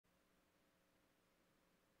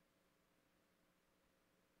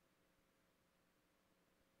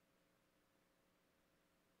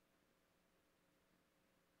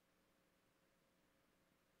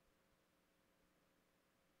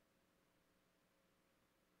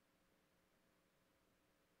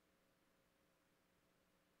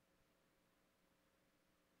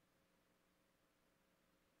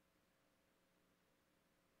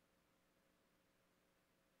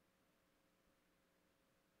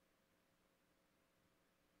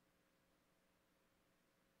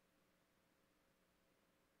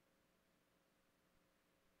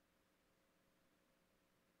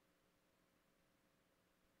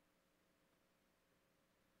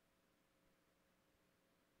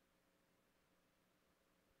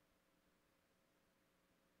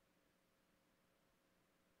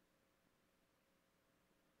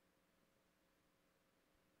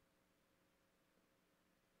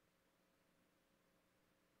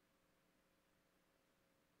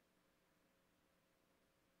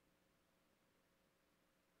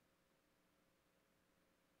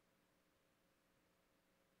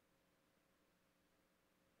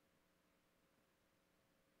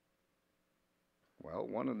Well,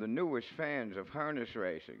 one of the newest fans of harness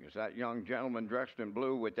racing is that young gentleman dressed in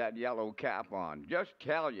blue with that yellow cap on. Just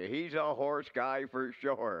tell you, he's a horse guy for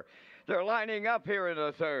sure. They're lining up here in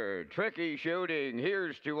the third. Tricky shooting.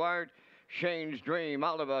 Here's to Art. Shane's Dream,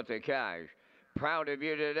 all about the cash. Proud of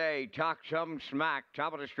you today. Talk some smack.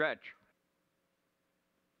 Top of the stretch.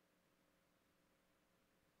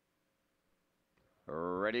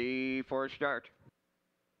 Ready for a start.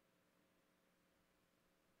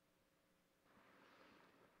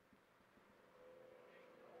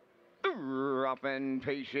 Up and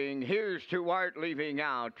pacing. Here's to Art leaving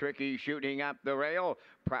out. Tricky shooting up the rail.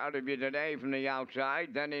 Proud of you today from the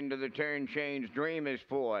outside. Then into the turn. Shane's Dream is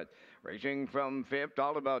fourth. Racing from fifth.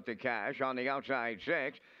 All about the cash on the outside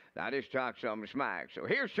six. That is Talk Some Smack. So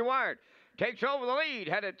here's to Art. Takes over the lead.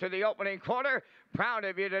 Headed to the opening quarter. Proud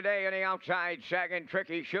of you today on the outside second.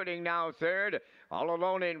 Tricky shooting now third. All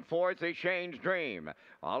alone in fourth is Shane's Dream.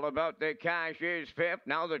 All about the cash is fifth.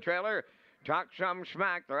 Now the trailer. Talk some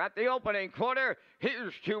smack. They're at the opening quarter.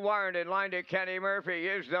 Here's to Warren in line to Kenny Murphy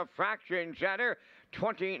is the fraction center.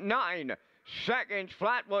 29 seconds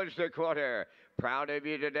flat was the quarter. Proud of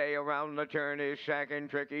you today around the turn is second.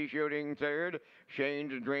 Tricky shooting third.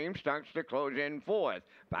 Shane's Dream starts to close in fourth.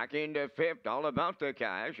 Back into fifth. All about the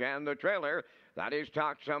cash and the trailer. That is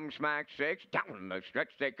Talk Some Smack six. Down the stretch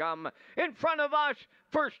they come in front of us.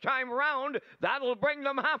 First time round. That'll bring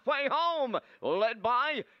them halfway home. Led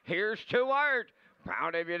by Here's to Art.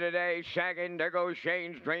 Proud of you today, second. There goes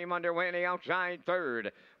Shane's Dream underway the outside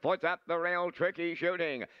third. Fourth up the rail, Tricky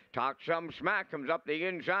shooting. Talk Some Smack comes up the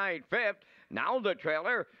inside fifth. Now the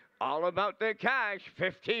trailer, all about the cash,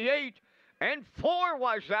 58. And 4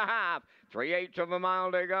 was the half. 3/8 of a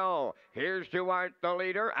mile to go. Here's to Art, the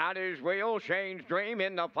leader, at his wheel. Shane's Dream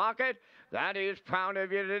in the pocket. That is Proud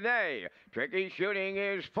of you today. Tricky shooting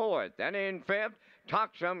is fourth. Then in fifth,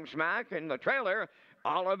 Talk Some Smack in the trailer.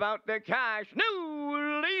 All about the cash.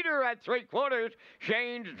 New leader at 3/4.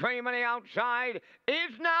 Shane's Dream on the outside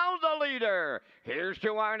is now the leader. Here's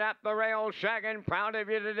to Art at the rail second. Proud of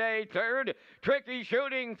you today third. Tricky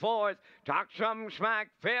shooting fourth. Talk Some Smack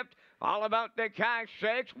fifth. All about the cash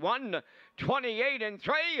six. 1:28 and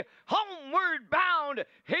 3. Homeward bound.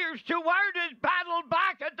 Here's to Art is battled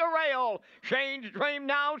back at the rail. Shane's Dream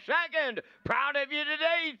now second. Proud of you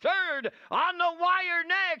today third. On the wire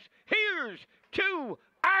next. Here's to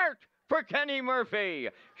Art for Kenny Murphy.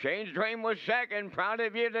 Shane's Dream was second. Proud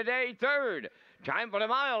of you today third. Time for the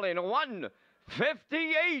mile in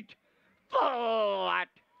 1:58 flat.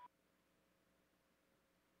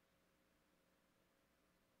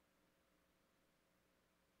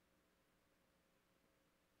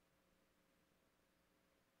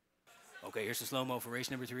 Okay, here's the slow-mo for race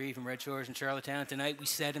number 3 from Red Shores in Charlottetown. Tonight, we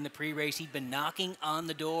said in the pre-race he'd been knocking on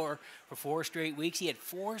the door for 4 straight weeks. He had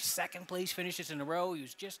 4 second-place finishes in a row. He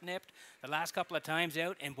was just nipped the last couple of times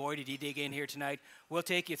out, and boy, did he dig in here tonight. We'll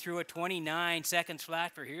take you through a 29 seconds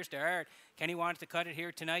flat for Here's to Art. Kenny wanted to cut it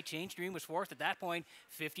here tonight. Shane's Dream was fourth at that point,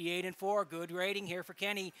 58 and 4. Good rating here for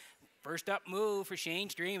Kenny. First up move for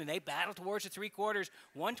Shane's Dream, and they battle towards the 3/4.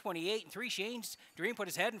 1:28 and 3. Shane's Dream put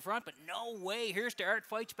his head in front, but no way. Here's to Art,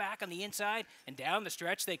 fights back on the inside, and down the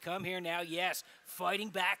stretch they come here now. Yes, fighting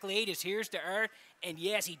back late is Here's to Art, and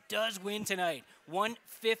yes, he does win tonight.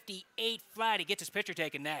 1:58 flat. He gets his picture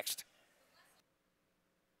taken next.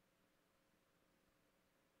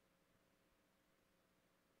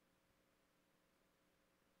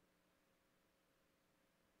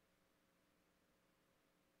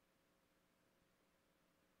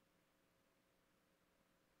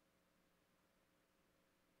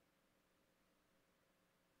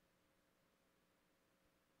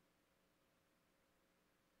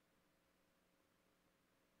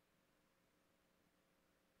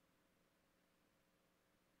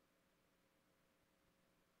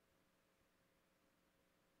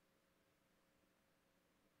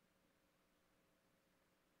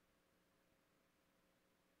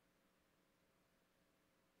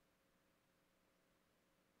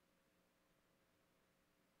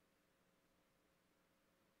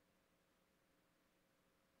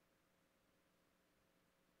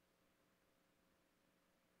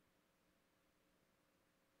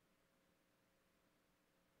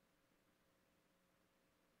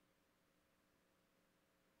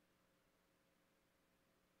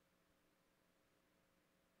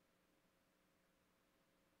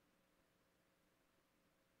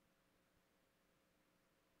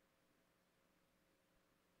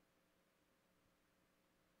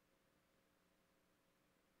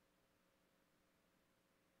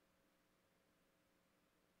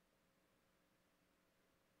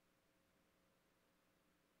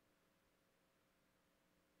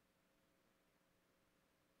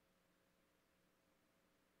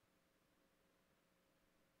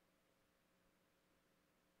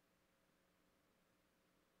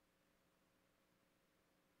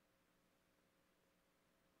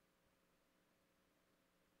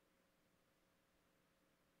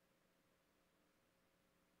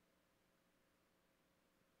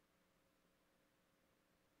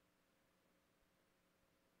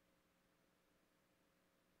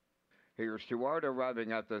 Here's Stuart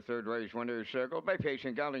arriving at the third race winner's circle by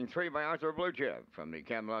pacing gelding 3 by Arthur Blue Chip from the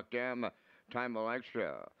Camlock Dam. Time will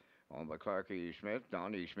extra. Owned by Clark E. Smith,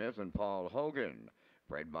 Donnie Smith, and Paul Hogan.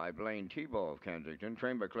 Bred by Blaine Tebow of Kensington,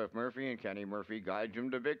 trained by Cliff Murphy, and Kenny Murphy guides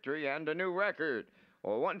him to victory and a new record,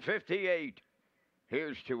 or 158.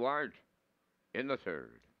 Here's Stuart in the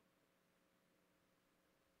third.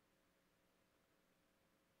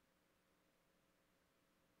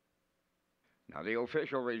 Now the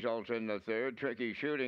official results in the third. Tricky Shooting